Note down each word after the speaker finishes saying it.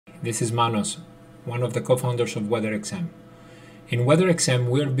This is Manos, one of the co-founders of WeatherXM. In WeatherXM,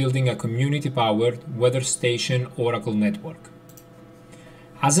 we're building a community-powered weather station Oracle network.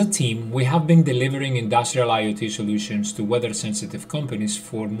 As a team, we have been delivering industrial IoT solutions to weather-sensitive companies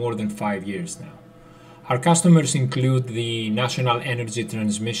for more than 5 years now. Our customers include the National Energy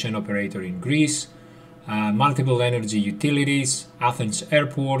Transmission Operator in Greece, multiple energy utilities, Athens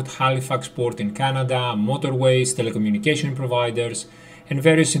Airport, Halifax Port in Canada, motorways, telecommunication providers, and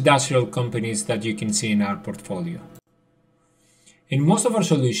various industrial companies that you can see in our portfolio. In most of our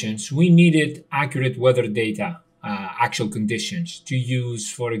solutions, we needed accurate weather data, actual conditions, to use,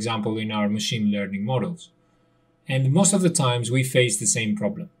 for example, in our machine learning models. And most of the times, we faced the same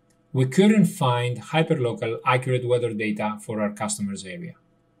problem. We couldn't find hyperlocal accurate weather data for our customers' area.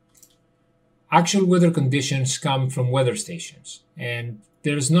 Actual weather conditions come from weather stations, and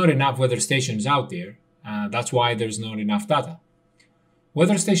there's not enough weather stations out there. That's why there's not enough data.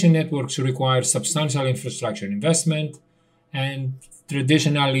 Weather station networks require substantial infrastructure investment, and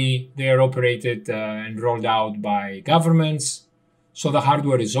traditionally they are operated and rolled out by governments. So the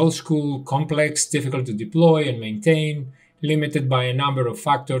hardware is old school, complex, difficult to deploy and maintain, limited by a number of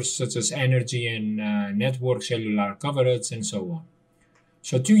factors such as energy and network cellular coverage and so on.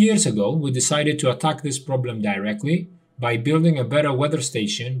 So 2 years ago, we decided to attack this problem directly by building a better weather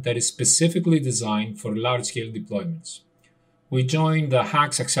station that is specifically designed for large-scale deployments. We joined the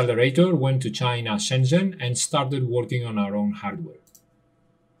HAX Accelerator, went to China, Shenzhen, and started working on our own hardware.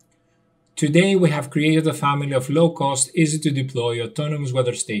 Today, we have created a family of low-cost, easy-to-deploy autonomous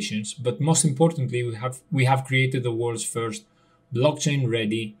weather stations, but most importantly, we have created the world's first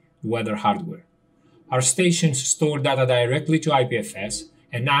blockchain-ready weather hardware. Our stations store data directly to IPFS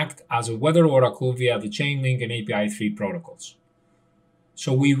and act as a weather oracle via the Chainlink and API 3 protocols.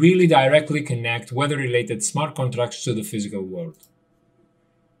 So we really directly connect weather-related smart contracts to the physical world.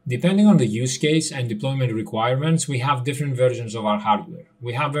 Depending on the use case and deployment requirements, we have different versions of our hardware.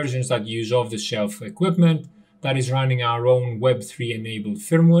 We have versions that use off-the-shelf equipment that is running our own Web3-enabled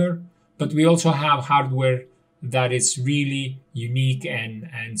firmware, but we also have hardware that is really unique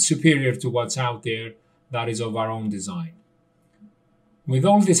and superior to what's out there that is of our own design. With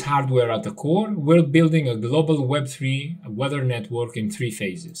all this hardware at the core, we're building a global Web3 weather network in 3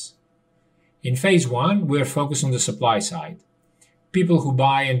 phases. In phase 1, we're focused on the supply side. People who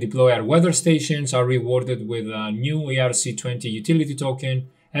buy and deploy our weather stations are rewarded with a new ERC20 utility token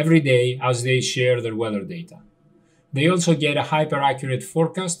every day as they share their weather data. They also get a hyper-accurate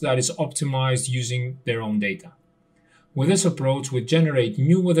forecast that is optimized using their own data. With this approach, we generate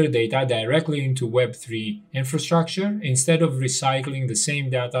new weather data directly into Web3 infrastructure instead of recycling the same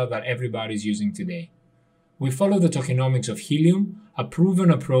data that everybody is using today. We follow the tokenomics of Helium, a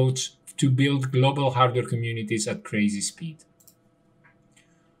proven approach to build global hardware communities at crazy speed.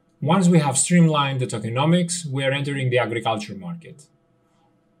 Once we have streamlined the tokenomics, we are entering the agriculture market.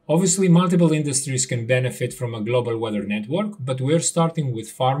 Obviously, multiple industries can benefit from a global weather network, but we're starting with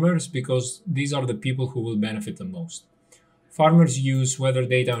farmers because these are the people who will benefit the most. Farmers use weather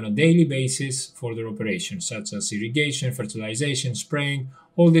data on a daily basis for their operations, such as irrigation, fertilization, spraying.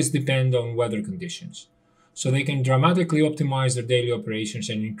 All this depend on weather conditions. So they can dramatically optimize their daily operations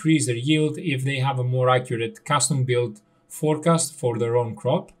and increase their yield if they have a more accurate custom-built forecast for their own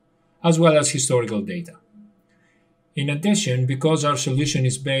crop, as well as historical data. In addition, because our solution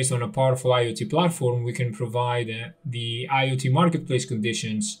is based on a powerful IoT platform, we can provide the IoT marketplace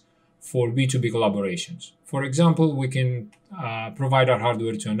conditions for B2B collaborations. For example, we can provide our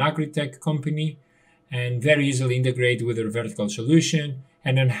hardware to an agri-tech company and very easily integrate with their vertical solution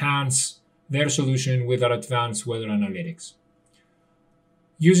and enhance their solution with our advanced weather analytics.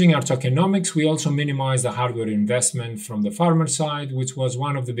 Using our tokenomics, we also minimize the hardware investment from the farmer side, which was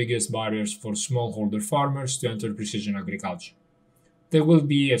one of the biggest barriers for smallholder farmers to enter precision agriculture. They will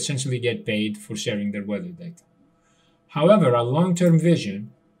be essentially get paid for sharing their weather data. However, our long-term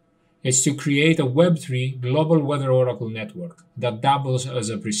vision is to create a Web3 global weather oracle network that doubles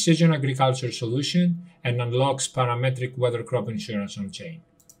as a precision agriculture solution and unlocks parametric weather crop insurance on-chain.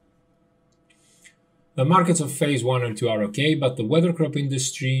 The markets of phase 1 and 2 are okay, but the weather crop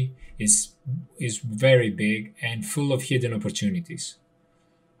industry is very big and full of hidden opportunities.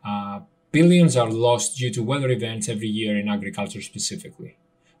 Billions are lost due to weather events every year in agriculture specifically.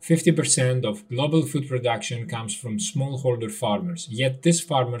 50% of global food production comes from smallholder farmers, yet these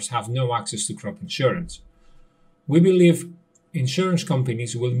farmers have no access to crop insurance. We believe insurance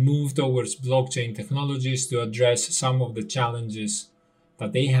companies will move towards blockchain technologies to address some of the challenges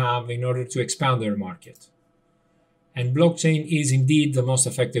that they have in order to expand their market. And blockchain is indeed the most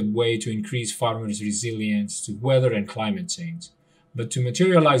effective way to increase farmers' resilience to weather and climate change. But to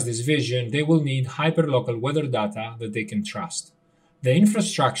materialize this vision, they will need hyperlocal weather data that they can trust. The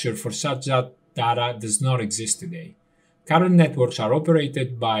infrastructure for such data does not exist today. Current networks are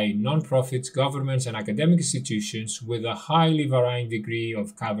operated by non-profits, governments, and academic institutions with a highly varying degree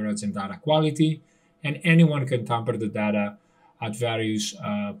of coverage and data quality, and anyone can tamper the data at various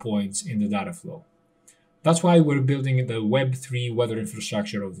points in the data flow. That's why we're building the Web3 weather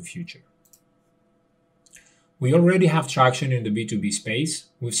infrastructure of the future. We already have traction in the B2B space.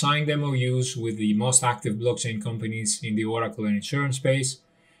 We've signed MOUs with the most active blockchain companies in the Oracle and insurance space,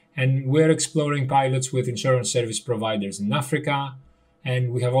 and we're exploring pilots with insurance service providers in Africa,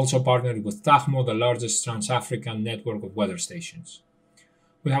 and we have also partnered with Tachyon, the largest trans-African network of weather stations.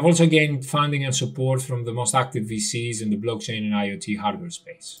 We have also gained funding and support from the most active VCs in the blockchain and IoT hardware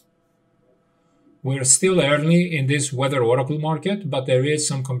space. We're still early in this weather oracle market, but there is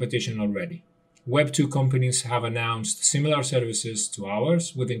some competition already. Web2 companies have announced similar services to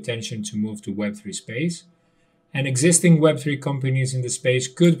ours with intention to move to Web3 space, and existing Web3 companies in the space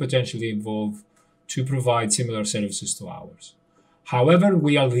could potentially evolve to provide similar services to ours. However,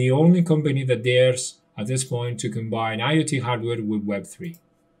 we are the only company that dares at this point to combine IoT hardware with Web3.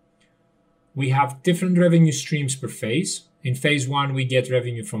 We have different revenue streams per phase. In phase 1, we get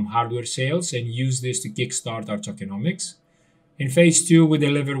revenue from hardware sales and use this to kickstart our tokenomics. In phase 2, we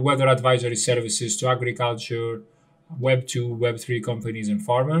deliver weather advisory services to agriculture, Web2, Web3 companies, and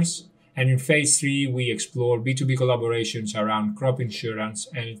farmers. And in phase 3, we explore B2B collaborations around crop insurance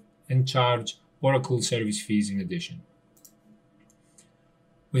and charge Oracle service fees in addition.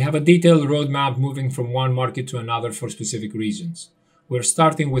 We have a detailed roadmap moving from one market to another for specific reasons. We're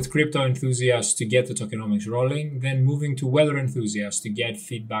starting with crypto enthusiasts to get the tokenomics rolling, then moving to weather enthusiasts to get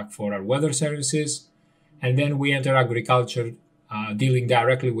feedback for our weather services, and then we enter agriculture, dealing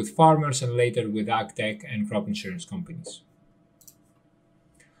directly with farmers and later with agtech and crop insurance companies.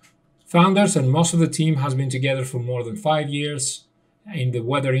 Founders and most of the team has been together for more than 5 years in the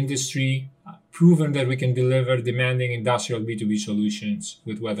weather industry, proven that we can deliver demanding industrial B2B solutions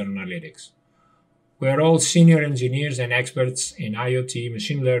with weather analytics. We are all senior engineers and experts in IoT,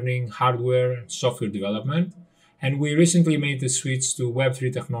 machine learning, hardware, and software development, and we recently made the switch to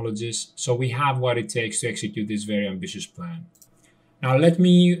Web3 technologies, so we have what it takes to execute this very ambitious plan. Now let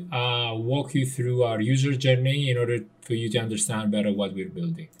me walk you through our user journey in order for you to understand better what we're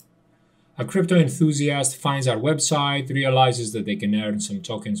building. A crypto enthusiast finds our website, realizes that they can earn some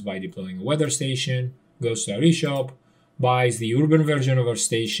tokens by deploying a weather station, goes to our eShop, buys the urban version of our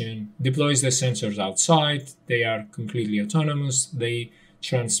station, deploys the sensors outside. They are completely autonomous. They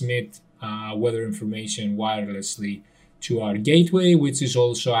transmit weather information wirelessly to our gateway, which is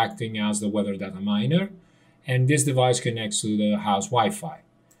also acting as the weather data miner. And this device connects to the house Wi-Fi.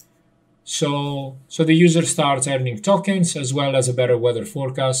 So the user starts earning tokens as well as a better weather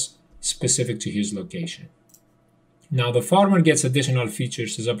forecast specific to his location. Now the farmer gets additional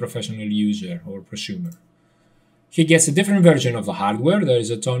features as a professional user or prosumer. He gets a different version of the hardware that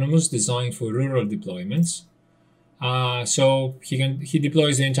is autonomous, designed for rural deployments. So he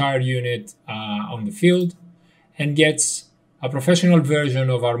deploys the entire unit on the field and gets a professional version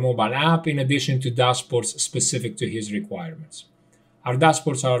of our mobile app in addition to dashboards specific to his requirements. Our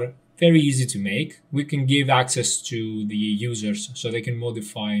dashboards are very easy to make. We can give access to the users so they can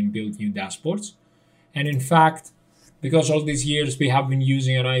modify and build new dashboards. And in fact, because all these years we have been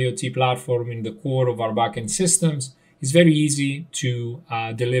using an IoT platform in the core of our backend systems, it's very easy to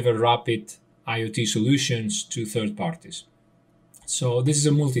deliver rapid IoT solutions to third parties. So this is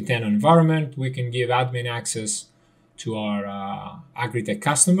a multi-tenant environment. We can give admin access to our agri-tech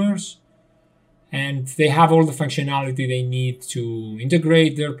customers, and they have all the functionality they need to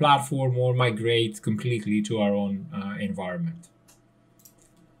integrate their platform or migrate completely to our own environment.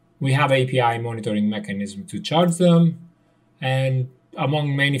 We have API monitoring mechanism to charge them, and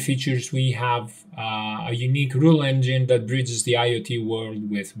among many features, we have a unique rule engine that bridges the IoT world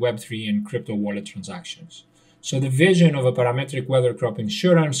with Web3 and crypto wallet transactions. So the vision of a parametric weather crop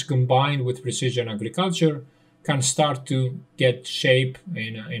insurance combined with precision agriculture can start to get shape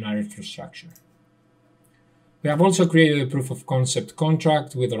in our infrastructure. We have also created a proof of concept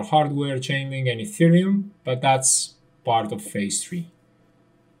contract with our hardware, Chainlink, and Ethereum, but that's part of phase 3.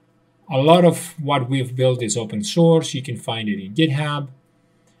 A lot of what we've built is open source. You can find it in GitHub.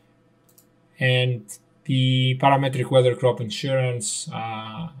 And the parametric weather crop insurance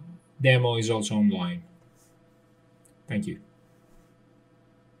demo is also online. Thank you.